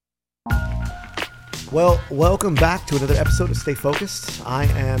Well, welcome back to another episode of Stay Focused. I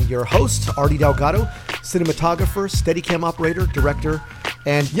am your host, Artie Delgado, cinematographer, Steadicam operator, director.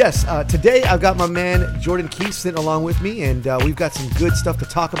 And yes, today I've got my man Jordan Keith sitting along with me, and we've got some good stuff to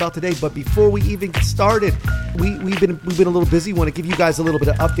talk about today. But before we even get started, we've been a little busy. Want to give you guys a little bit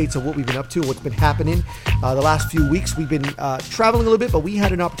of updates of what we've been up to and what's been happening. The last few weeks we've been traveling a little bit, but we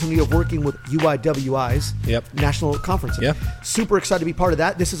had an opportunity of working with UIWI's National Conference. Yep. Super excited to be part of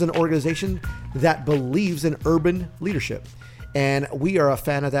that. This is an organization that believes in urban leadership. And we are a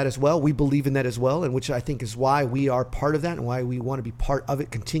fan of that as well. We believe in that as well, and which I think is why we are part of that and why we want to be part of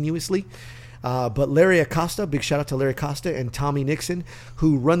it continuously. But Larry Acosta, big shout out to Larry Acosta and Tommy Nixon,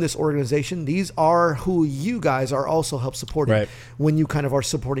 who run this organization. These are who you guys are also help supporting when you kind of are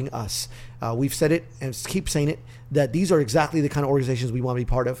supporting us. We've said it and keep saying it, that these are exactly the kind of organizations we want to be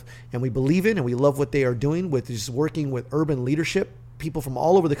part of. And we believe in and we love what they are doing with just working with urban leadership, people from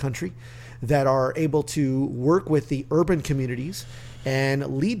all over the country that are able to work with the urban communities and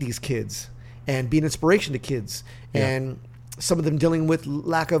lead these kids and be an inspiration to kids. And some of them dealing with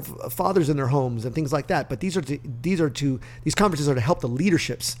lack of fathers in their homes and things like that. But these conferences are to help the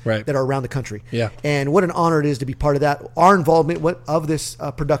leaderships that are around the country. And what an honor it is to be part of that. Our involvement of this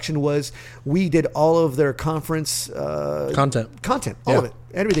production was we did all of their conference content, all of it,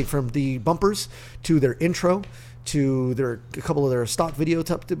 everything from the bumpers to their intro to a couple of their stock video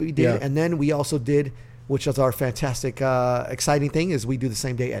that we did. And then we also did, which is our fantastic, exciting thing, is we do the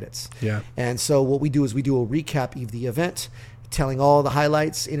same day edits. And so what we do is we do a recap of the event, telling all the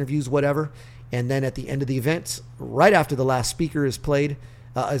highlights, interviews, whatever. And then at the end of the event, right after the last speaker is played,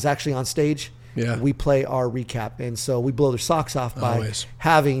 is actually on stage, we play our recap. And so we blow their socks off by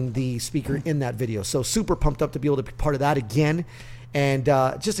having the speaker in that video. So super pumped up to be able to be part of that again. And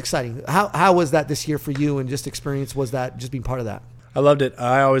just exciting. How was that this year for you, and just experience was that, just being part of that? I loved it.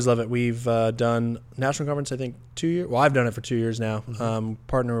 I always love it. We've done National Conference, I think, 2 years. Well, I've done it for 2 years now.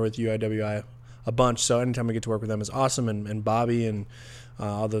 Partner with UIWI a bunch. So anytime we get to work with them is awesome. And Bobby and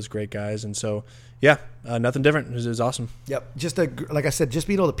all those great guys. And so, nothing different. It was awesome. Yep. Just like I said, just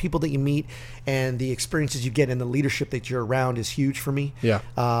being all the people that you meet and the experiences you get and the leadership that you're around is huge for me.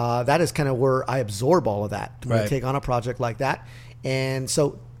 That is kind of where I absorb all of that when I take on a project like that. And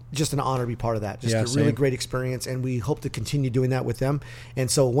so just an honor to be part of that. Just a really great experience, and we hope to continue doing that with them. And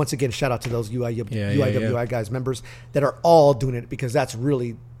so once again, shout out to those UIWI guys, members that are all doing it, because that's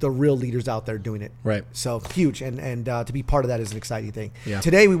really the real leaders out there doing it. So huge, and to be part of that is an exciting thing.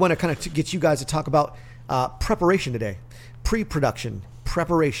 Today we want to kind of get you guys to talk about preparation today, pre-production,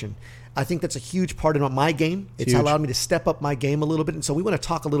 preparation. I think that's a huge part of my game. It's allowed me to step up my game a little bit. And so we want to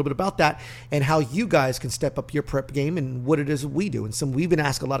talk a little bit about that and how you guys can step up your prep game and what it is we do. And we've been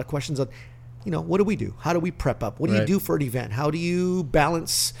asked a lot of questions on, what do we do? How do we prep up? What do you do for an event? How do you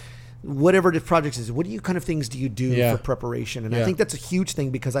balance whatever the project is? What kind of things do you do for preparation? And I think that's a huge thing,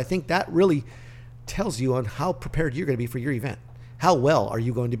 because I think that really tells you on how prepared you're going to be for your event. How well are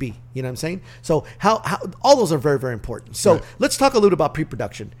you going to be? You know what I'm saying? So how all those are very, very important. So let's talk a little about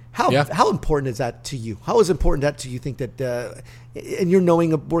pre-production. How important is that to you? How is important that to you think that, and you're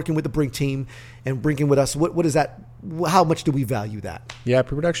knowing of working with the Brink team and bringing with us, what is that? How much do we value that? Yeah,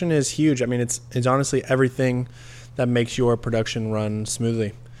 pre-production is huge. I mean, it's honestly everything that makes your production run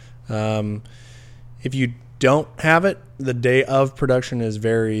smoothly. If you don't have it, the day of production is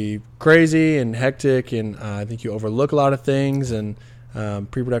very crazy and hectic, and I think you overlook a lot of things, and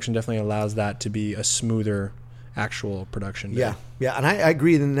pre-production definitely allows that to be a smoother actual production day. And I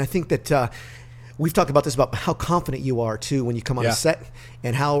agree, and I think that we've talked about this, about how confident you are too when you come on a set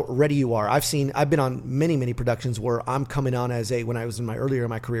and how ready you are. I've been on many productions where I'm coming on when I was earlier in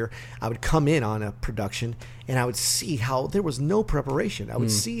my career, I would come in on a production and I would see how there was no preparation. I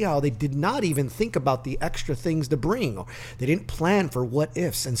would see how they did not even think about the extra things to bring, or they didn't plan for what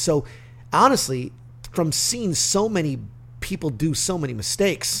ifs. And so honestly, from seeing so many people do so many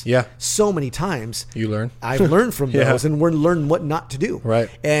mistakes so many times, I've learned from those, and we're learning what not to do.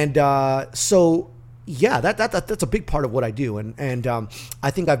 And that's a big part of what I do, and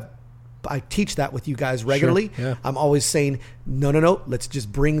I think I teach that with you guys regularly. I'm always saying, no, let's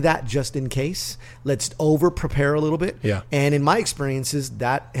just bring that just in case. Let's over prepare a little bit. And in my experiences,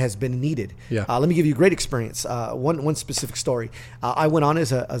 that has been needed. Let me give you a great experience. One specific story. I went on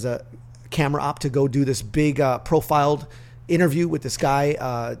as a camera op to go do this big profiled interview with this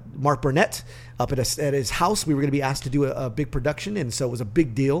guy, Mark Burnett, up at his house. We were going to be asked to do a big production, and so it was a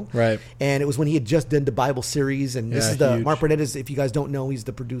big deal. And it was when he had just done the Bible series, and this is Mark Burnett is, if you guys don't know, he's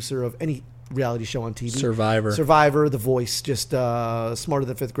the producer of any reality show on TV. Survivor, The Voice, just Smarter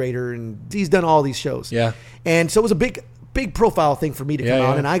Than Fifth Grader, and he's done all these shows. And so it was a big big profile thing for me to come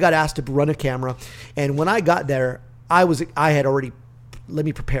on, and I got asked to run a camera. And when I got there, I had already let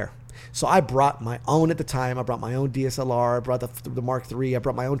me prepare. So I brought my own at the time. I brought my own DSLR. I brought the Mark III. I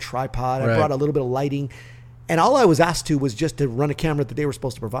brought my own tripod. I brought a little bit of lighting. And all I was asked to was just to run a camera that they were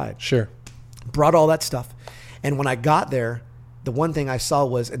supposed to provide. Sure. Brought all that stuff. And when I got there, the one thing I saw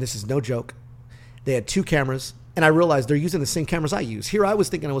was, and this is no joke, they had 2 cameras. And I realized they're using the same cameras I use. Here I was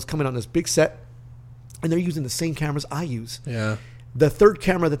thinking I was coming on this big set, and they're using the same cameras I use. Yeah. The third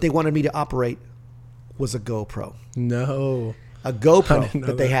camera that they wanted me to operate was a GoPro. No. A GoPro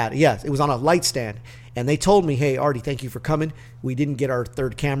that they had. Yes, it was on a light stand. And they told me, hey, Artie, thank you for coming. We didn't get our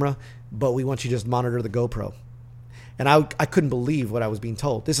third camera, but we want you to just monitor the GoPro. And I couldn't believe what I was being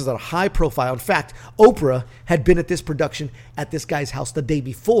told. This is a high profile. In fact, Oprah had been at this production at this guy's house the day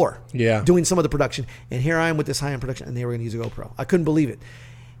before doing some of the production. And here I am with this high-end production, and they were going to use a GoPro. I couldn't believe it.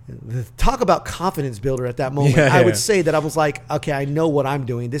 Talk about confidence builder at that moment. I would say that I was like, okay, I know what I'm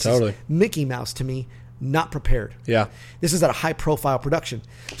doing. This is Mickey Mouse to me, not prepared. Yeah. This is at a high-profile production.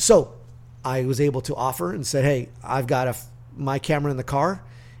 So I was able to offer and said, hey, I've got my camera in the car.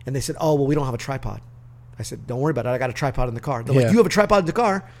 And they said, oh, well, we don't have a tripod. I said, don't worry about it. I got a tripod in the car. They're like, you have a tripod in the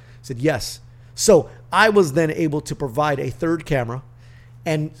car? I said, yes. So I was then able to provide a third camera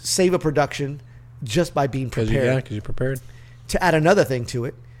and save a production just by being prepared. Because you're prepared. To add another thing to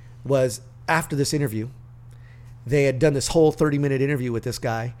it was after this interview, they had done this whole 30-minute interview with this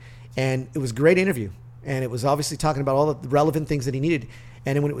guy, and it was a great interview. And it was obviously talking about all the relevant things that he needed.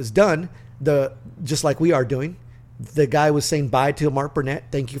 And when it was done, just like we are doing, the guy was saying bye to Mark Burnett.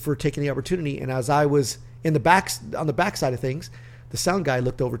 Thank you for taking the opportunity. And as I was on the back side of things, the sound guy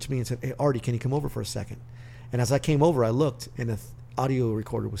looked over to me and said, hey, Artie, can you come over for a second? And as I came over, I looked, and the audio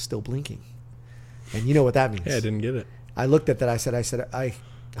recorder was still blinking. And you know what that means. Yeah, I didn't get it. I looked at that. I said, I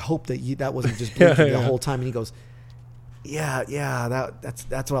hope that wasn't just blinking the whole time. And he goes, yeah,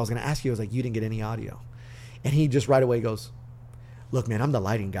 that's what I was going to ask you. I was like, you didn't get any audio. And he just right away goes, look, man, I'm the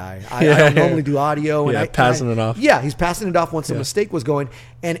lighting guy. I don't normally do audio. And passing it off. Yeah, he's passing it off once a mistake was going.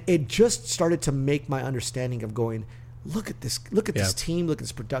 And it just started to make my understanding of going, look at this team, look at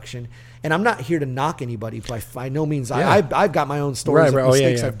this production. And I'm not here to knock anybody by no means. I've got my own stories of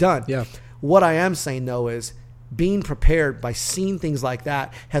mistakes I've done. Yeah. What I am saying, though, is being prepared by seeing things like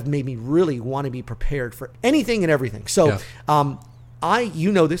that have made me really want to be prepared for anything and everything. So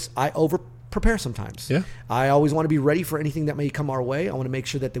you know this, I over-prepare sometimes. Yeah. I always want to be ready for anything that may come our way. I want to make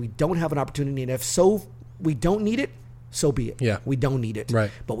sure that we don't have an opportunity. And if we don't need it, so be it. Yeah. We don't need it.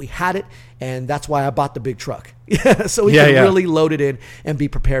 Right. But we had it, and that's why I bought the big truck. So we can really load it in and be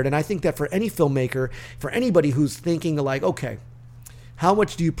prepared. And I think that for any filmmaker, for anybody who's thinking like, okay, how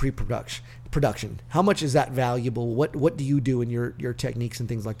much do you pre-production? How much is that valuable? What do you do in your techniques and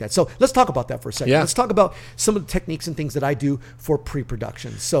things like that? So let's talk about that for a second. Yeah. Let's talk about some of the techniques and things that I do for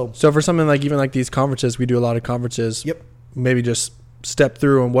pre-production. So for something like even like these conferences, we do a lot of conferences. Yep. Maybe just step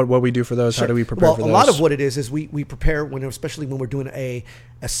through and what we do for those. Sure. How do we prepare for those? Well, a lot of what it is we prepare especially when we're doing a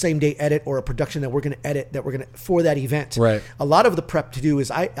same day edit or a production that we're going to edit for that event. Right. A lot of the prep to do is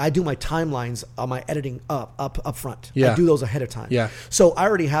I do my timelines on my editing up front. Yeah. I do those ahead of time. Yeah. So I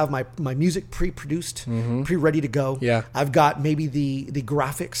already have my music pre-produced, pre-ready to go. Yeah. I've got maybe the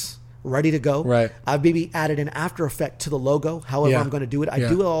graphics ready to go. Right. I've maybe added an after effect to the logo, however I'm going to do it. I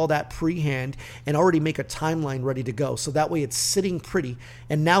do all that pre-hand and already make a timeline ready to go. So that way it's sitting pretty.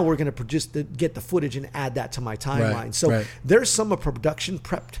 And now we're going to get the footage and add that to my timeline. Right. So there's some of production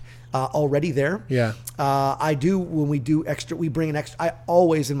prepped already there. Yeah. I do, when we do extra, we bring an extra, I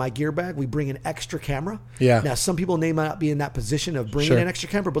always in my gear bag, we bring an extra camera. Yeah. Now some people may not be in that position of bringing an extra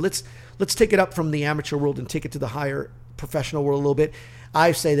camera, but let's take it up from the amateur world and take it to the higher professional world a little bit.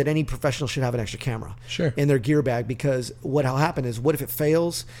 I say that any professional should have an extra camera in their gear bag, because what will happen is, what if it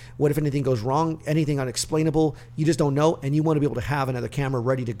fails? What if anything goes wrong? Anything unexplainable? You just don't know, and you want to be able to have another camera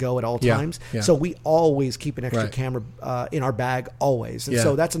ready to go at all times. Yeah. So we always keep an extra camera in our bag always, and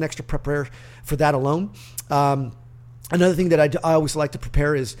so that's an extra prepare for that alone. Another thing that I always like to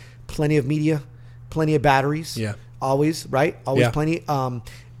prepare is plenty of media, plenty of batteries. Yeah. Always, right? Always plenty.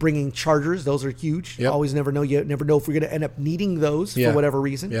 Bringing chargers, those are huge. Yep. You never know if we're going to end up needing those for whatever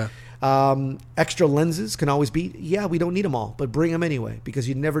reason. Yeah. Extra lenses can always be, we don't need them all, but bring them anyway, because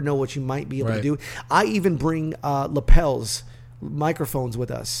you never know what you might be able to do. I even bring lapels, microphones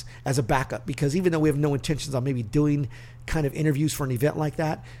with us as a backup, because even though we have no intentions on maybe doing kind of interviews for an event like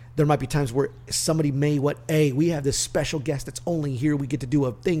that, there might be times where somebody may we have this special guest that's only here, we get to do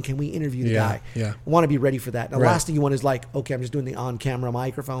a thing, can we interview the guy? Yeah. I want to be ready for that. And the last thing you want is like, okay, I'm just doing the on-camera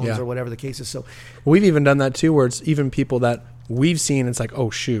microphones or whatever the case is. So we've even done that too, where it's even people that we've seen, it's like, oh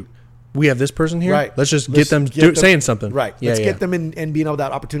shoot, we have this person here. Right. Let's just get them saying something. Right. Yeah, let's get them in and being able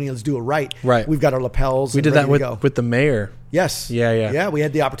that opportunity. Let's do it right. Right. We've got our lapels. We did that with the mayor. Yes. Yeah. Yeah. We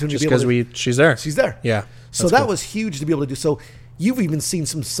had the opportunity just to be able because she's there. She's there. Yeah. So that was huge to be able to do. So you've even seen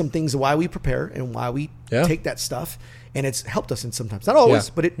some things of why we prepare and why we take that stuff. And it's helped us in sometimes. Not always,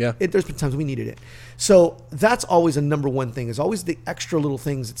 but there's been times we needed it. So that's always a number one thing, is always the extra little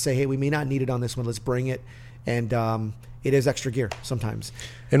things that say, hey, we may not need it on this one. Let's bring it. And it is extra gear sometimes.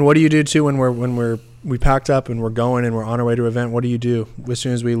 And what do you do too when we packed up and we're going and we're on our way to an event? What do you do as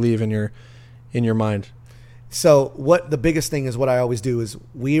soon as we leave in your mind? So what the biggest thing is, what I always do is,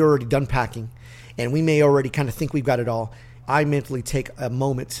 we already done packing and we may already kind of think we've got it all. I mentally take a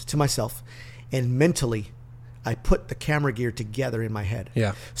moment to myself and mentally I put the camera gear together in my head.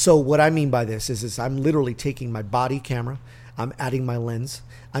 Yeah. So what I mean by this is I'm literally taking my body camera, I'm adding my lens,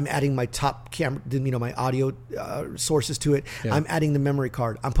 I'm adding my top camera, my audio sources to it. Yeah. I'm adding the memory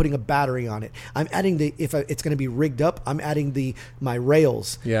card. I'm putting a battery on it. I'm adding if it's going to be rigged up, I'm adding my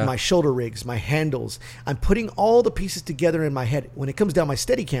rails, my shoulder rigs, my handles. I'm putting all the pieces together in my head. When it comes down my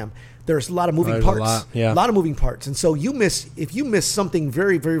Steadicam, there's a lot of moving parts. A lot of moving parts. And so if you miss something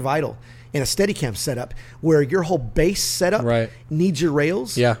very, very vital in a Steadicam setup where your whole base setup needs your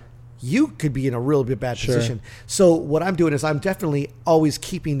rails, you could be in a real bad position. So what I'm doing is I'm definitely always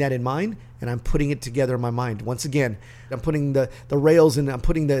keeping that in mind, and I'm putting it together in my mind. Once again, I'm putting the rails and I'm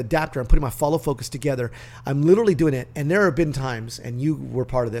putting the adapter, I'm putting my follow focus together. I'm literally doing it. And there have been times, and you were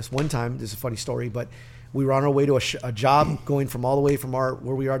part of this. One time, this is a funny story, but we were on our way to a job, going from all the way from where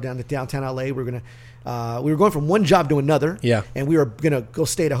we are down to downtown LA. We were going from one job to another, and we were going to go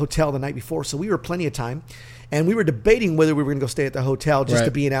stay at a hotel the night before. So we were plenty of time. And we were debating whether we were going to go stay at the hotel just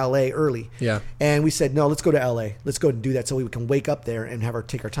to be in LA early. Yeah. And we said, no, let's go to LA. Let's go and do that so we can wake up there and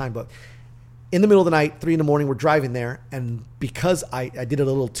take our time. But in the middle of the night, 3 a.m, we're driving there. And because I did it a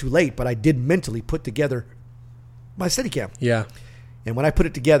little too late, but I did mentally put together my Steadicam. Yeah. And when I put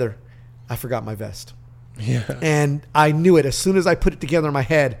it together, I forgot my vest. Yeah. And I knew it. As soon as I put it together in my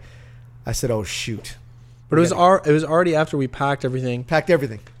head, I said, oh, shoot. But it was already after we packed everything.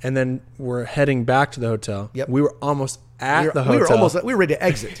 And then we're heading back to the hotel. Yep. We were almost at the hotel. We were ready to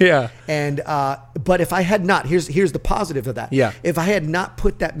exit. Yeah. And but if I had not, here's the positive of that. Yeah. If I had not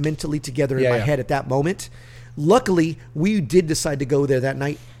put that mentally together in my head at that moment, luckily we did decide to go there that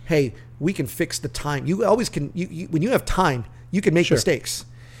night. Hey, we can fix the time. You always can. When you have time, you can make mistakes.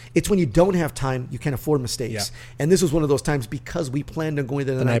 It's when you don't have time, you can't afford mistakes. Yeah. And this was one of those times, because we planned on going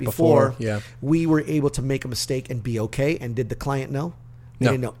there the night before, we were able to make a mistake and be okay. And did the client know? They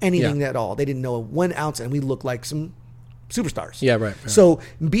didn't know anything at all. They didn't know 1 ounce, and we looked like some superstars. Yeah, right. So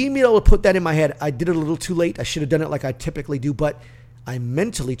being able to put that in my head, I did it a little too late. I should have done it like I typically do, but I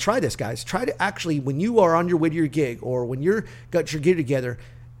mentally try this, guys. Try to actually, when you are on your way to your gig, or when you're got your gear together,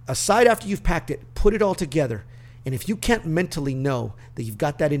 aside after you've packed it, put it all together. And if you can't mentally know that you've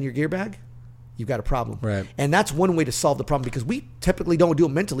got that in your gear bag, you've got a problem. Right. And that's one way to solve the problem, because we typically don't do it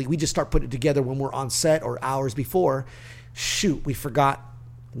mentally. We just start putting it together when we're on set or hours before. Shoot, we forgot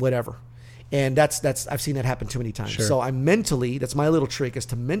whatever. And that's I've seen that happen too many times. Sure. So that's my little trick, is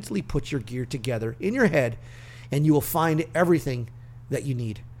to mentally put your gear together in your head, and you will find everything that you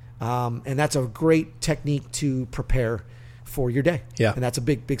need. And that's a great technique to prepare for your day. Yeah. And that's a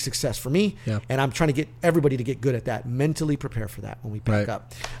big, big success for me. Yeah. And I'm trying to get everybody to get good at that. Mentally prepare for that when we pack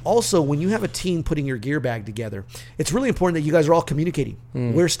up. Also, when you have a team putting your gear bag together, it's really important that you guys are all communicating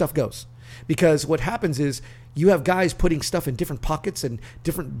where stuff goes. Because what happens is you have guys putting stuff in different pockets and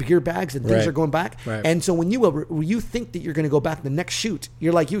different gear bags, and things are going back. Right. And so when you think that you're going to go back the next shoot,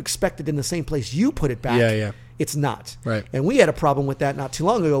 you're like, you expect it in the same place you put it back. Yeah, yeah. It's not. Right. And we had a problem with that not too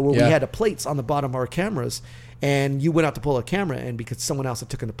long ago, where we had plates on the bottom of our cameras, and you went out to pull a camera, and because someone else had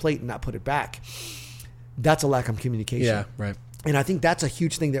taken the plate and not put it back, that's a lack of communication. Yeah, right. And I think that's a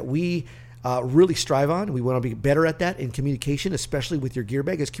huge thing that we really strive on. We want to be better at that in communication, especially with your gear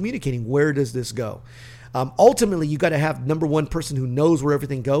bag, is communicating, where does this go? Ultimately, you got to have number one person who knows where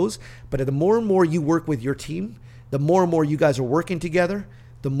everything goes. But the more and more you work with your team, the more and more you guys are working together,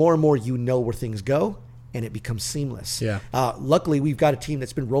 the more and more you know where things go, and it becomes seamless. Yeah. Luckily, we've got a team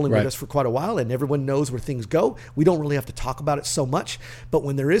that's been rolling with us for quite a while, and everyone knows where things go. We don't really have to talk about it so much. But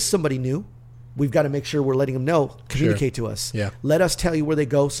when there is somebody new, we've got to make sure we're letting them know, communicate to us. Yeah. Let us tell you where they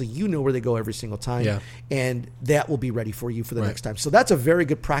go, so you know where they go every single time. Yeah. And that will be ready for you for the next time. So that's a very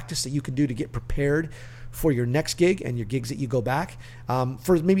good practice that you can do to get prepared for your next gig and your gigs that you go back.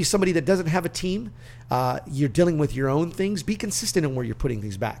 For maybe somebody that doesn't have a team, you're dealing with your own things, be consistent in where you're putting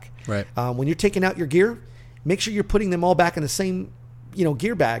things back. Right. When you're taking out your gear, make sure you're putting them all back in the same,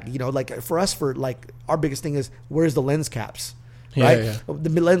 gear bag. Like for us, our biggest thing is, where's the lens caps? right? Yeah.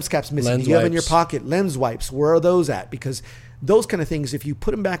 The lens cap's missing. Lens Do you have in your wipes. pocket lens wipes? Where are those at? Because those kind of things, if you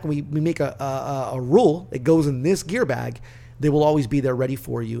put them back and we make a rule, it goes in this gear bag, they will always be there ready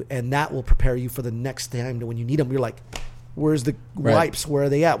for you. And that will prepare you for the next time that when you need them, you're like, where's the wipes? Where are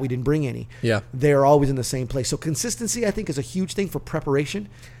they at? We didn't bring any. Yeah. They're always in the same place. So consistency, I think, is a huge thing for preparation.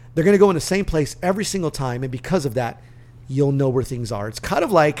 They're going to go in the same place every single time. And because of that, you'll know where things are. It's kind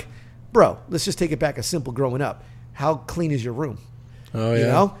of like, bro, let's just take it back as simple growing up. How clean is your room? Oh, yeah. You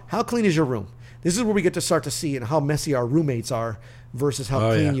know, how clean is your room? This is where we get to start to see and how messy our roommates are versus how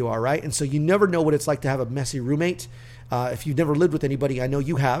clean you are, right? And so you never know what it's like to have a messy roommate. If you've never lived with anybody, I know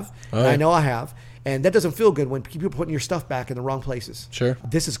you have, and I know I have. And that doesn't feel good when people are putting your stuff back in the wrong places. Sure.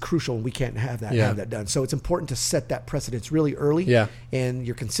 This is crucial, and we can't have that done. So it's important to set that precedence really early. Yeah. And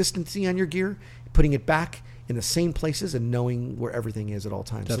your consistency on your gear, putting it back in the same places and knowing where everything is at all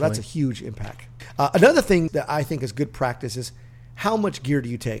times. Definitely. So that's a huge impact. Another thing that I think is good practice is how much gear do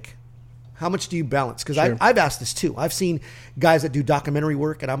you take? How much do you balance? Because Sure. I've asked this too. I've seen guys that do documentary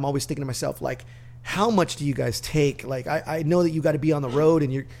work, and I'm always thinking to myself, like, how much do you guys take? Like, I know that you got to be on the road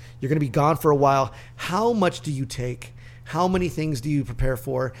and you're going to be gone for a while. How much do you take? How many things do you prepare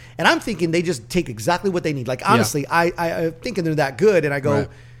for? And I'm thinking they just take exactly what they need. Like, honestly, I'm thinking they're that good. And I go,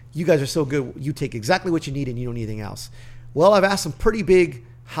 you guys are so good. You take exactly what you need and you don't need anything else. Well, I've asked some pretty big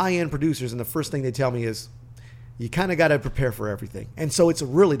high-end producers, and the first thing they tell me is, you kind of got to prepare for everything. And so it's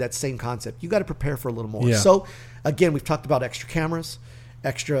really that same concept. You got to prepare for a little more. Yeah. So again, we've talked about extra cameras,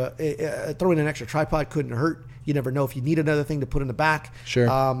 throwing an extra tripod couldn't hurt. You never know if you need another thing to put in the back.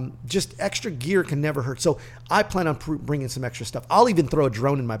 Sure. Just extra gear can never hurt. So I plan on bringing some extra stuff. I'll even throw a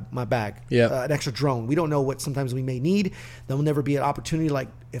drone in my bag. Yeah. An extra drone. We don't know what sometimes we may need. There'll never be an opportunity like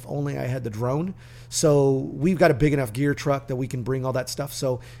if only I had the drone. So we've got a big enough gear truck that we can bring all that stuff.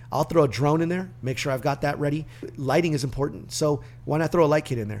 So I'll throw a drone in there, make sure I've got that ready. Lighting is important. So why not throw a light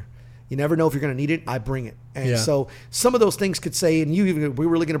kit in there? You never know if you're going to need it. I bring it. And so some of those things could say, and we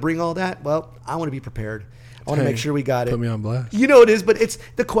were really going to bring all that. Well, I want to be prepared. I want to make sure we got it. Put me on blast. You know it is, but it's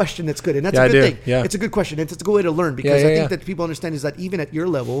the question that's good. And that's a good thing. Yeah. It's a good question. It's a good way to learn because I think that people understand is that even at your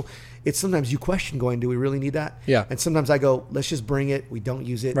level, it's sometimes you question going, do we really need that? Yeah. And sometimes I go, let's just bring it. We don't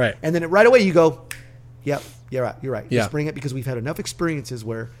use it. Right. And then right away you go, yep, you're right. Yeah. Just bring it because we've had enough experiences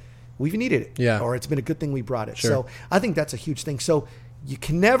where we've needed it. Yeah. Or it's been a good thing we brought it. Sure. So I think that's a huge thing. So you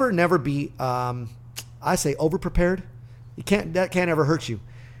can never be, I say over-prepared. That can't ever hurt you.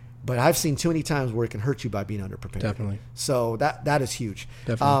 But I've seen too many times where it can hurt you by being underprepared. Definitely. So that is huge.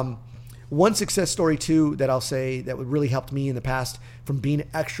 Definitely. One success story too that I'll say that would really helped me in the past from being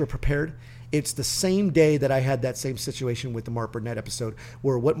extra prepared. It's the same day that I had that same situation with the Mark Burnett episode,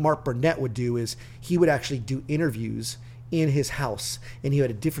 where what Mark Burnett would do is he would actually do interviews in his house, and he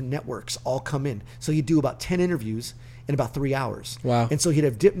had different networks all come in. So he'd do about 10 interviews in about 3 hours. Wow. And so he'd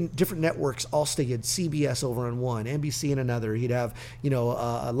have different networks all stay. He had CBS over on one, NBC in another. He'd have,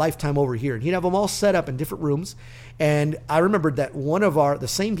 a Lifetime over here. And he'd have them all set up in different rooms. And I remembered that the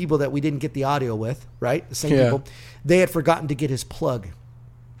same people that we didn't get the audio with, right? The same people, they had forgotten to get his plug.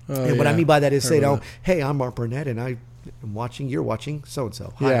 And what I mean by that is say, hey, I'm Mark Burnett and I'm watching, you're watching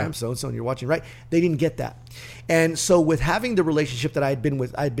so-and-so. Hi, I'm so-and-so and you're watching, right? They didn't get that. And so with having the relationship that I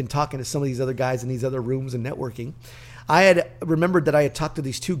had been talking to some of these other guys in these other rooms and networking, I had remembered that I had talked to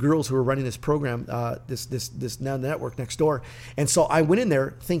these two girls who were running this program, this now network next door. And so I went in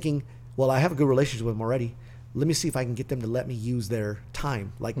there thinking, well, I have a good relationship with them already. Let me see if I can get them to let me use their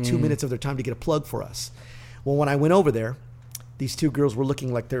time, like 2 minutes of their time to get a plug for us. Well, when I went over there, these two girls were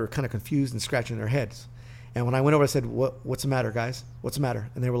looking like they were kind of confused and scratching their heads. And when I went over, I said, what's the matter, guys? What's the matter?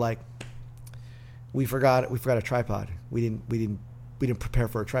 And they were like, we forgot a tripod. We didn't prepare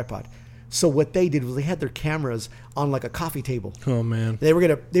for a tripod. So what they did was they had their cameras on like a coffee table. Oh man. They were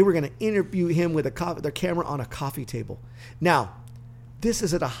gonna interview him with their camera on a coffee table. Now, this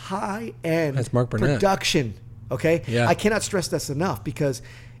is at a high end That's Mark Burnett. production. Okay? Yeah. I cannot stress this enough because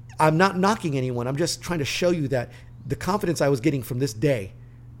I'm not knocking anyone. I'm just trying to show you that the confidence I was getting from this day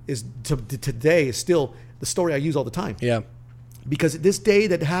is today is still the story I use all the time. Yeah. Because this day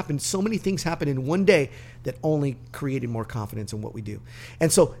that happened, so many things happened in one day that only created more confidence in what we do.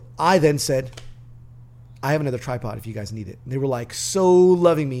 And so I then said, I have another tripod if you guys need it. And they were like so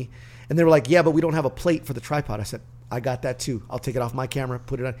loving me. And they were like, yeah, but we don't have a plate for the tripod. I said, I got that too. I'll take it off my camera,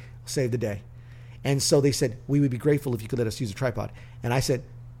 put it on, save the day. And so they said, we would be grateful if you could let us use a tripod. And I said,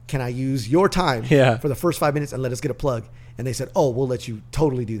 can I use your time for the first 5 minutes and let us get a plug? And they said, oh, we'll let you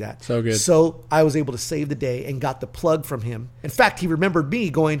totally do that. So good. So I was able to save the day and got the plug from him. In fact, he remembered me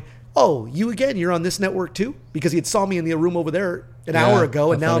going, oh, you again, you're on this network too? Because he had saw me in the room over there an hour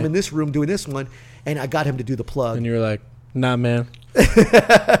ago, and now I'm in this room doing this one. And I got him to do the plug. And you were like, Nah, man.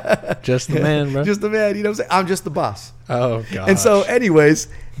 Just the man, bro. Just the man. You know what I'm saying? I'm just the boss. Oh, God. And so, anyways,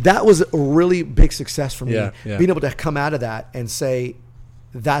 that was a really big success for me. Yeah. Being able to come out of that and say,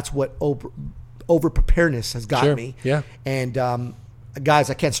 that's what over preparedness has got me. Yeah. And guys,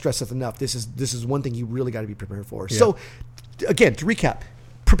 I can't stress this enough. This is one thing you really got to be prepared for. Yeah. So, again, to recap,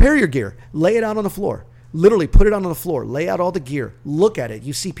 prepare your gear. Lay it out on the floor. Literally put it on the floor. Lay out all the gear. Look at it.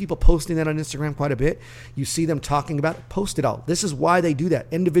 You see people posting that on Instagram quite a bit. You see them talking about it. Post it all. This is why they do that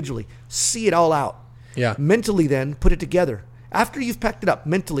individually. See it all out. Yeah. Mentally then put it together. After you've packed it up,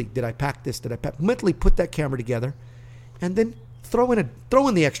 mentally, did I pack this? Did I pack? Mentally put that camera together and then throw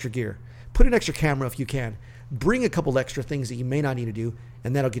in the extra gear. Put an extra camera if you can. Bring a couple extra things that you may not need to do,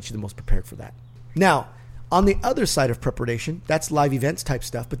 and that'll get you the most prepared for that. Now, on the other side of preparation, that's live events type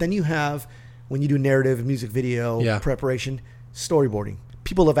stuff. But then you have, when you do narrative and music video preparation, storyboarding.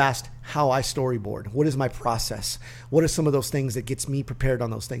 People have asked how I storyboard. What is my process? What are some of those things that gets me prepared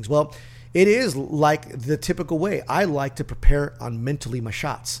on those things? Well, it is like the typical way. I like to prepare on mentally my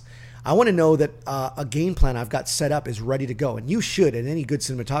shots. I want to know that a game plan I've got set up is ready to go. And you should, and any good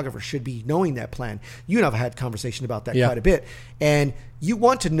cinematographer should be knowing that plan. You and I have had conversation about that quite a bit. And you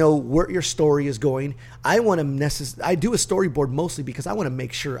want to know where your story is going. I do a storyboard mostly because I want to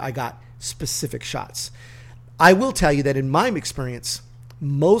make sure I got specific shots. I will tell you that in my experience,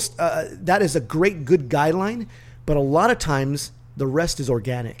 that is a great, good guideline, but a lot of times the rest is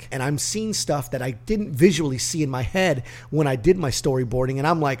organic. And I'm seeing stuff that I didn't visually see in my head when I did my storyboarding. And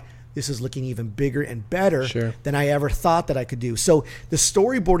I'm like, this is looking even bigger and better than I ever thought that I could do. So the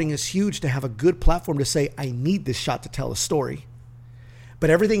storyboarding is huge to have a good platform to say, I need this shot to tell a story. But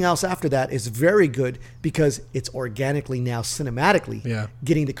everything else after that is very good because it's organically now cinematically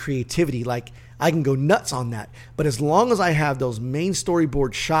getting the creativity. Like I can go nuts on that. But as long as I have those main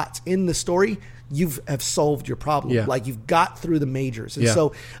storyboard shots in the story, you have solved your problem. Yeah. Like you've got through the majors. And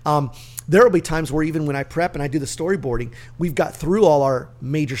so there will be times where even when I prep and I do the storyboarding, we've got through all our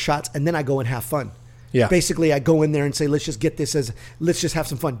major shots and then I go and have fun. Yeah. Basically, I go in there and say, let's just have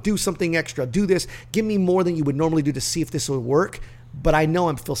some fun. Do something extra. Do this. Give me more than you would normally do to see if this will work. But I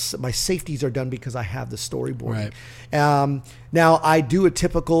know my safeties are done because I have the storyboarding. Right. Now, I do a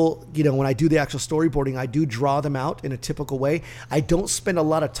typical, when I do the actual storyboarding, I do draw them out in a typical way. I don't spend a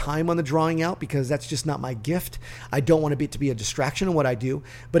lot of time on the drawing out because that's just not my gift. I don't want it to be a distraction in what I do.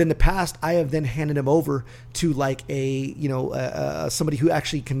 But in the past, I have then handed them over to like somebody who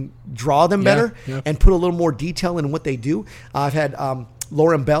actually can draw them better and put a little more detail in what they do. I've had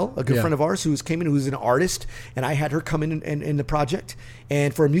Lauren Bell, a good friend of ours who's an artist, and I had her come in the project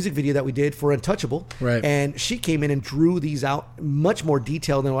and for a music video that we did for Untouchable. Right. And she came in and drew these out much more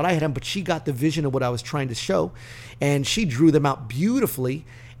detailed than what I had done, but she got the vision of what I was trying to show and she drew them out beautifully.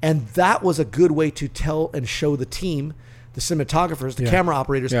 And that was a good way to tell and show the team, the cinematographers, the camera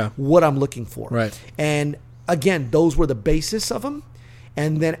operators, what I'm looking for. Right. And again, those were the basis of them.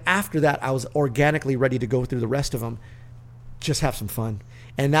 And then after that, I was organically ready to go through the rest of them. Just have some fun.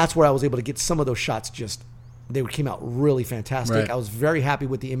 And that's where I was able to get some of those shots they came out really fantastic. Right. I was very happy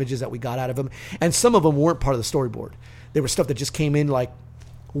with the images that we got out of them. And some of them weren't part of the storyboard. They were stuff that just came in like,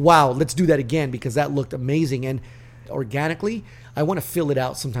 wow, let's do that again because that looked amazing. And organically, I want to fill it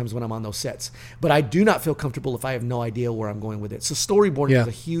out sometimes when I'm on those sets. But I do not feel comfortable if I have no idea where I'm going with it. So storyboarding is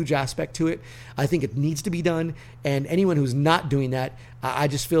a huge aspect to it. I think it needs to be done. And anyone who's not doing that, I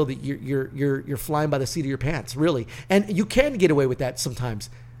just feel that you're flying by the seat of your pants, really. And you can get away with that sometimes,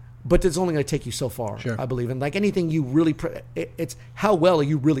 but it's only going to take you so far, I believe. And like anything you really, it's how well are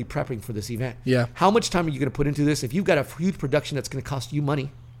you really prepping for this event? Yeah. How much time are you going to put into this? If you've got a huge production that's going to cost you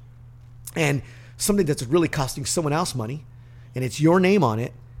money and something that's really costing someone else money and it's your name on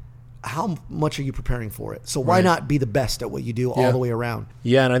it, how much are you preparing for it? So why not be the best at what you do all the way around?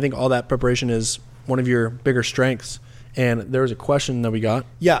 Yeah, and I think all that preparation is one of your bigger strengths. And there was a question that we got.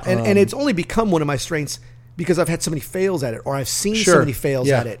 Yeah, and it's only become one of my strengths because I've had so many fails at it, or I've seen so many fails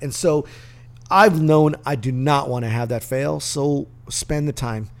at it. And so I've known I do not want to have that fail. So spend the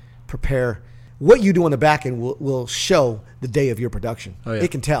time, prepare. What you do on the back end will show the day of your production. Oh, yeah.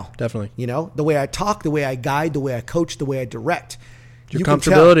 It can tell. Definitely. The way I talk, the way I guide, the way I coach, the way I direct. Your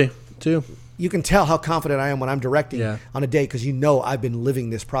comfortability, too. You can tell how confident I am when I'm directing on a day because I've been living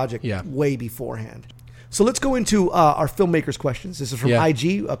this project way beforehand. So let's go into our filmmakers' questions. This is from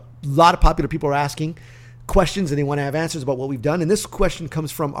IG. A lot of popular people are asking questions and they want to have answers about what we've done. And this question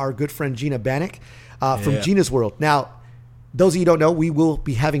comes from our good friend Gina Bannock from Gina's World. Now, those of you who don't know, we will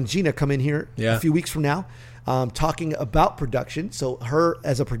be having Gina come in here a few weeks from now. talking about production. So her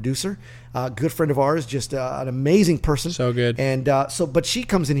as a producer, good friend of ours, just an amazing person. So good. And but she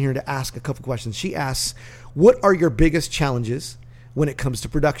comes in here to ask a couple questions. She asks, what are your biggest challenges when it comes to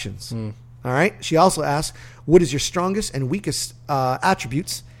productions? All right. She also asks, what is your strongest and weakest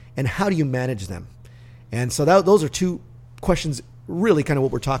attributes, and how do you manage them? And so those are two questions, really kind of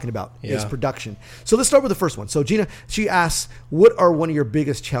what we're talking about is production. So let's start with the first one. So Gina, she asks, what are one of your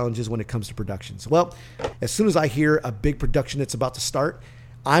biggest challenges when it comes to productions? Well, as soon as I hear a big production that's about to start,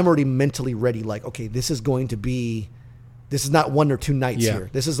 I'm already mentally ready. Like, okay, this is not 1 or 2 nights here.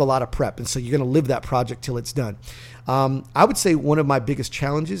 This is a lot of prep. And so you're going to live that project till it's done. I would say one of my biggest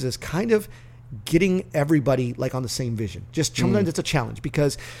challenges is kind of getting everybody like on the same vision. Just sometimes it's a challenge,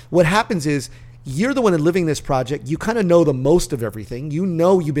 because what happens is you're the one living this project. You kind of know the most of everything. You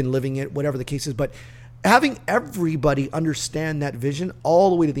know you've been living it, whatever the case is. But having everybody understand that vision all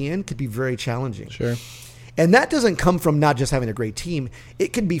the way to the end could be very challenging. Sure. And that doesn't come from not just having a great team.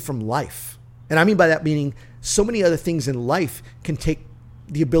 It can be from life. And I mean by that meaning so many other things in life can take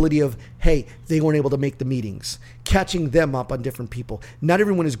the ability of, hey, they weren't able to make the meetings, catching them up on different people. Not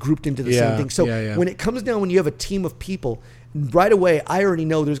everyone is grouped into the same thing. So when it comes down, when you have a team of people, right away, I already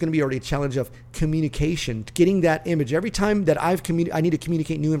know there's going to be already a challenge of communication, getting that image. Every time that I need to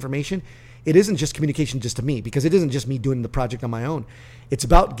communicate new information, it isn't just communication just to me, because it isn't just me doing the project on my own. It's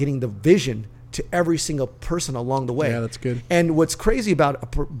about getting the vision to every single person along the way. Yeah, that's good. And what's crazy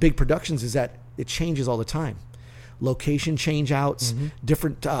about big productions is that it changes all the time. Location change outs,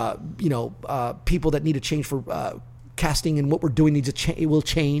 different, people that need to change for casting, and what we're doing it will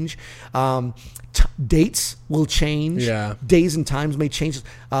change. Dates will change. Yeah. Days and times may change.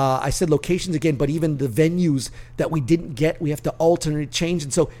 I said locations again, but even the venues that we didn't get, we have to alternate change.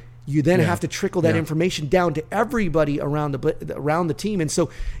 And so you then have to trickle that information down to everybody around the team. And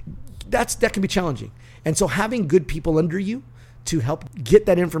so that can be challenging. And so having good people under you to help get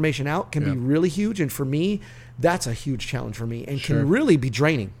that information out can be really huge. And for me, that's a huge challenge for me, and can really be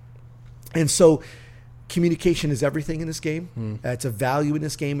draining. And so communication is everything in this game. It's a value in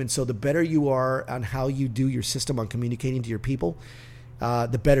this game. And so the better you are on how you do your system on communicating to your people,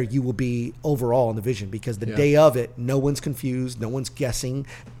 the better you will be overall in the vision, because the day of it, no one's confused. No one's guessing.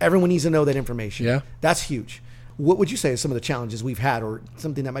 Everyone needs to know that information. Yeah. That's huge. What would you say is some of the challenges we've had, or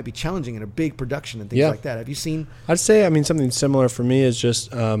something that might be challenging in a big production and things like that? Have you seen? I'd say, something similar for me is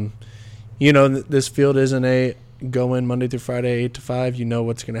just, this field isn't a go in Monday through Friday, 8 to 5. You know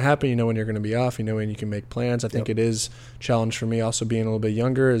what's going to happen. You know when you're going to be off. You know when you can make plans. I think it is a challenge for me also being a little bit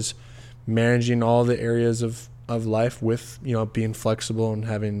younger, is managing all the areas of life with, being flexible and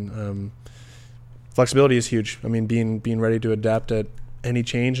having flexibility is huge. I mean, being ready to adapt at any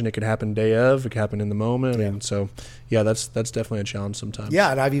change, and it could happen day of, it could happen in the moment. And so, that's definitely a challenge sometimes.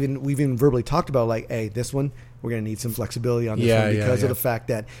 Yeah. And we've even verbally talked about, like, hey, this one, we're going to need some flexibility on this one, because of the fact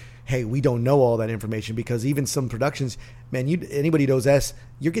that, hey, we don't know all that information, because even some productions, man, anybody knows us,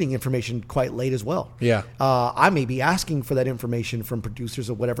 you're getting information quite late as well. Yeah. I may be asking for that information from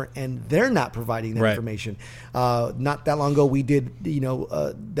producers or whatever, and they're not providing that information. Not that long ago, we did,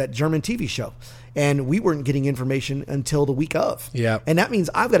 that German TV show, and we weren't getting information until the week of. Yeah. And that means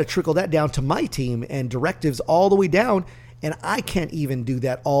I've got to trickle that down to my team and directives all the way down, and I can't even do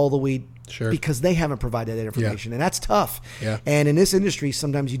that all the way because they haven't provided that information. And that's tough. Yeah. And in this industry,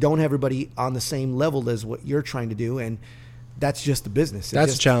 sometimes you don't have everybody on the same level as what you're trying to do. And that's just the business.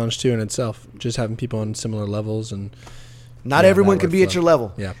 That's a challenge too in itself. Just having people on similar levels, and not everyone can be at your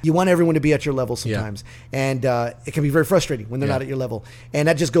level. Yeah. You want everyone to be at your level sometimes. And it can be very frustrating when they're not at your level. And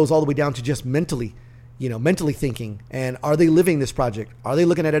that just goes all the way down to just mentally thinking, and are they living this project? Are they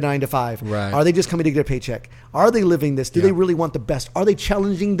looking at a 9 to 5? Right. Are they just coming to get a paycheck? Are they living this? Do they really want the best? Are they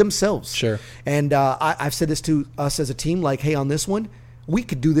challenging themselves? Sure. And I've said this to us as a team, like, hey, on this one, we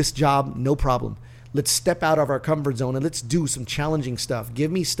could do this job, no problem. Let's step out of our comfort zone and let's do some challenging stuff.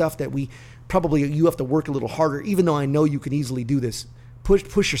 Give me stuff that you have to work a little harder, even though I know you can easily do this.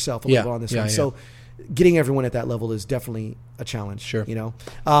 Push yourself a little on this one. So getting everyone at that level is definitely a challenge. Sure.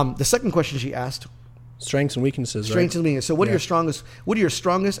 The second question she asked, strengths and weaknesses. Strengths and weaknesses. So what are your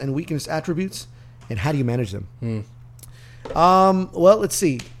strongest and weakest attributes, and how do you manage them? Well, let's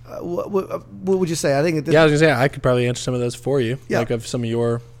see. What would you say? I think. I was gonna say I could probably answer some of those for you. Yeah. Like of some of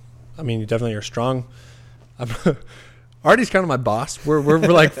your, you definitely are strong. Artie's kind of my boss. We're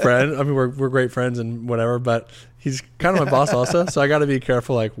like friends. We're great friends and whatever, but he's kind of my boss also. So I got to be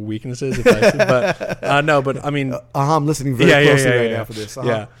careful, like weaknesses. I'm listening very closely right now for this.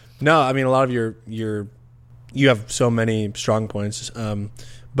 Yeah. No, a lot of you have so many strong points,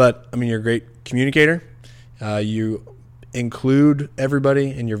 but you're a great communicator. You include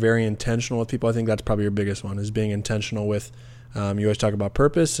everybody and you're very intentional with people. I think that's probably your biggest one, is being intentional with, you always talk about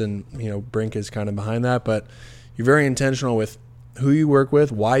purpose, and, Brink is kind of behind that, but you're very intentional with who you work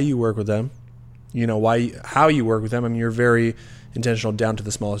with, why you work with them, how you work with them. I mean, you're very intentional down to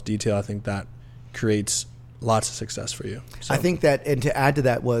the smallest detail. I think that creates lots of success for you. So. I think that, and to add to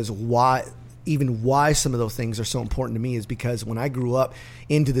that, was why some of those things are so important to me is because when I grew up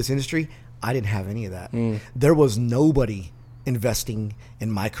into this industry, I didn't have any of that. There was nobody investing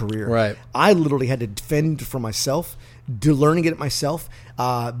in my career. Right. I literally had to defend for myself, learning it myself,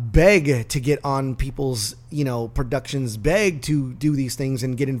 beg to get on people's, productions, beg to do these things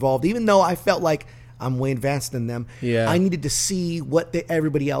and get involved, even though I felt like I'm way advanced than them. Yeah. I needed to see what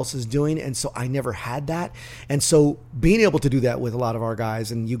everybody else is doing, and so I never had that. And so being able to do that with a lot of our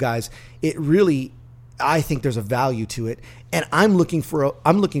guys and you guys, it really, I think there's a value to it. And I'm looking for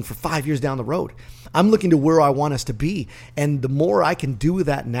 5 years down the road. I'm looking to where I want us to be. And the more I can do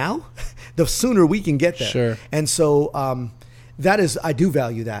that now, the sooner we can get there. Sure. And so I do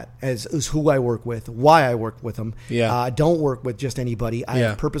value that as who I work with, why I work with them. Yeah. I don't work with just anybody. I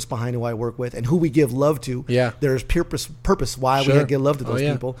have purpose behind who I work with and who we give love to. Yeah. There's purpose why Sure. we give love to those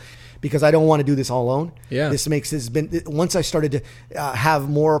people. Because I don't want to do this all alone. Yeah. Once I started to have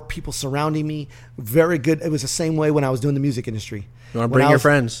more people surrounding me, very good. It was the same way when I was doing the music industry. You want to bring your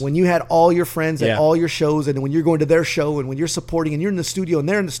friends. When you had all your friends at all your shows, and when you're going to their show, and when you're supporting, and you're in the studio, and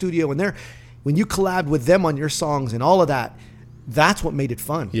they're in the studio, and when you collabed with them on your songs and all of that, that's what made it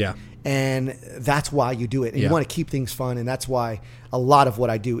fun. Yeah. And that's why you do it. And you want to keep things fun. And that's why a lot of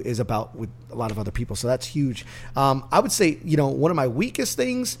what I do is about with a lot of other people. So that's huge. I would say, one of my weakest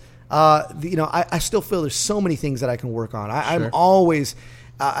things, I still feel there's so many things that I can work on. I'm always,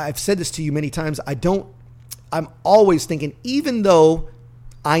 I've said this to you many times. I'm always thinking, even though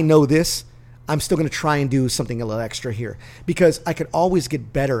I know this, I'm still going to try and do something a little extra here because I could always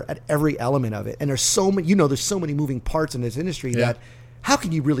get better at every element of it. And there's so many, there's so many moving parts in this industry that how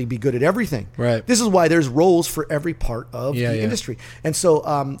can you really be good at everything? Right. This is why there's roles for every part of the industry. And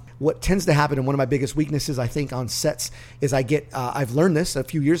so what tends to happen, and one of my biggest weaknesses, I think, on sets is I've learned this a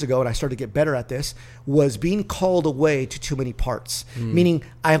few years ago, and I started to get better at this, was being called away to too many parts. Meaning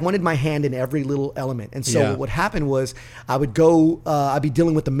I wanted my hand in every little element. And so what would happen was I would go, I'd be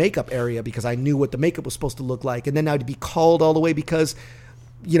dealing with the makeup area because I knew what the makeup was supposed to look like. And then I'd be called all the way because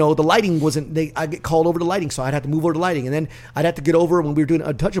the lighting wasn't, I'd get called over to lighting, so I'd have to move over to lighting. And then I'd have to get over, when we were doing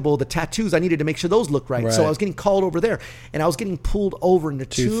Untouchable, the tattoos, I needed to make sure those looked right. So I was getting called over there. And I was getting pulled over into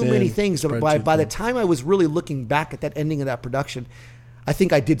too many things. By the time I was really looking back at that ending of that production, I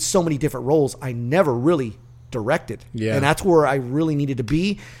think I did so many different roles. I never really directed. Yeah. And that's where I really needed to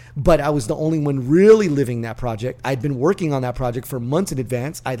be. But I was the only one really living that project. I'd been working on that project for months in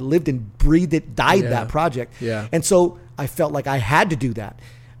advance. I lived and breathed it, died that project. Yeah. And so I felt like I had to do that.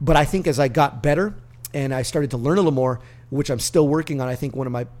 But I think as I got better and I started to learn a little more, which I'm still working on, I think one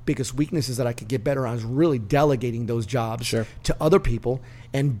of my biggest weaknesses that I could get better on is really delegating those jobs to other people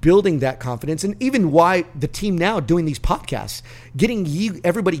and building that confidence. And even why the team now doing these podcasts,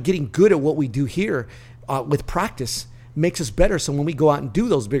 everybody getting good at what we do here with practice makes us better. So when we go out and do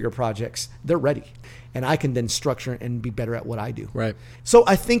those bigger projects, they're ready. And I can then structure and be better at what I do. Right. So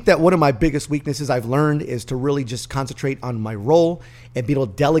I think that one of my biggest weaknesses I've learned is to really just concentrate on my role and be able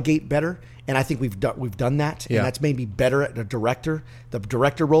to delegate better. And I think we've done that. And that's made me better at the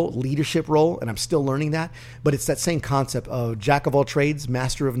director role, leadership role. And I'm still learning that. But it's that same concept of jack of all trades,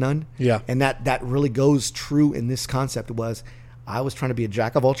 master of none. Yeah. And that really goes true in this concept was I was trying to be a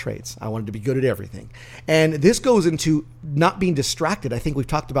jack of all trades. I wanted to be good at everything. And this goes into not being distracted. I think we've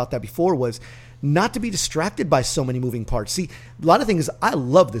talked about that before, was not to be distracted by so many moving parts. See, a lot of things, I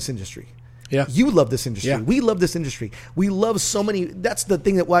love this industry. Yeah. You love this industry. Yeah. We love this industry. We love so many. That's the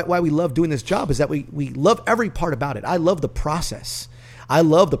thing that why we love doing this job is that we love every part about it. I love the process. I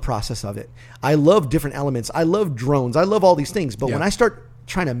love the process of it. I love different elements. I love drones. I love all these things. But when I start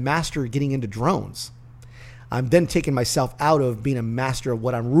trying to master getting into drones, I'm then taking myself out of being a master of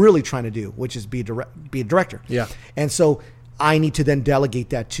what I'm really trying to do, which is be a director. Yeah. And so I need to then delegate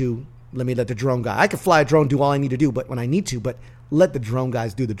that to, let the drone guy. I can fly a drone, do all I need to do, but when I need to, but let the drone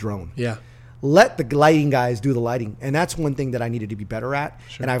guys do the drone. Yeah. Let the lighting guys do the lighting. And that's one thing that I needed to be better at.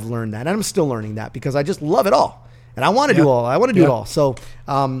 Sure. And I've learned that. And I'm still learning that because I just love it all. And I want to do all. I want to do it all. So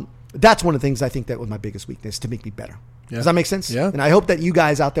that's one of the things I think that was my biggest weakness, to make me better. Yeah. Does that make sense? Yeah. And I hope that you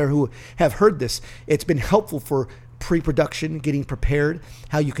guys out there who have heard this, it's been helpful for pre-production, getting prepared,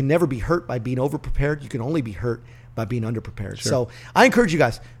 how you can never be hurt by being over-prepared. You can only be hurt by being underprepared. Sure. So I encourage you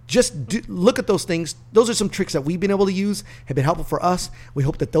guys, look at those things. Those are some tricks that we've been able to use, have been helpful for us. We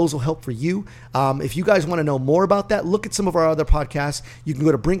hope that those will help for you. If you guys want to know more about that, look at some of our other podcasts. You can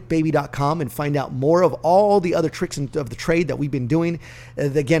go to brinkbaby.com and find out more of all the other tricks of the trade that we've been doing.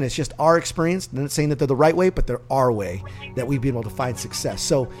 Again, it's just our experience. I'm not saying that they're the right way, but they're our way that we've been able to find success.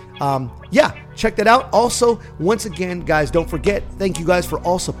 So, check that out. Also, once again, guys, don't forget, thank you guys for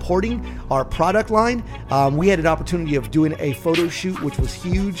all supporting our product line. We had an opportunity of doing a photo shoot, which was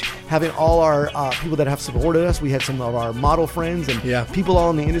huge, having all our people that have supported us. We had some of our model friends and people all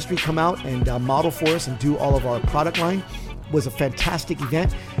in the industry come out and model for us and do all of our product line. Was a fantastic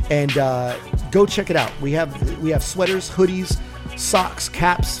event, and go check it out. We have sweaters, hoodies, socks,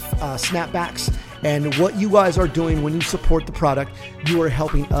 caps, snapbacks. And what you guys are doing when you support the product, you are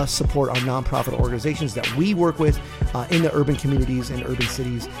helping us support our nonprofit organizations that we work with in the urban communities and urban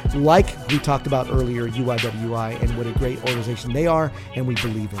cities, like we talked about earlier, UIWI, and what a great organization they are and we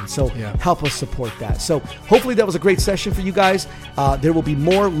believe in. So help us support that. So hopefully that was a great session for you guys. There will be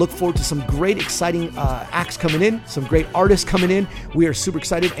more. Look forward to some great, exciting acts coming in, some great artists coming in. We are super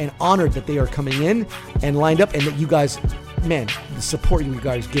excited and honored that they are coming in and lined up, and that you guys, man, the support you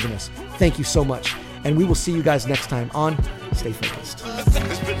guys giving us. Thank you so much. And we will see you guys next time on Stay Focused.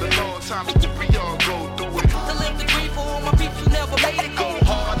 It's been a long time since we all go through it. To live the dream for all my people who never made it. Go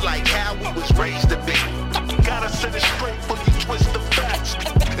hard like how we was raised to be. Gotta set it straight for you twist the facts.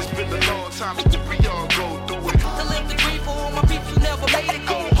 It's been a long time since we all go through it. To live the dream for all my people who never made it.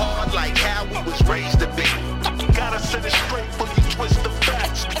 Go hard like how we was raised to be. Gotta set it straight for you twist the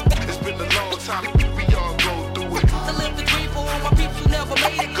facts. It's been a long time since we all go through it. To live the dream for all my people who never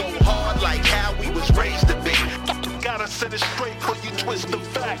made it. Go hard like how we was raised to be. Gotta set it straight for you twist the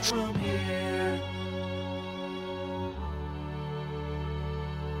facts. From here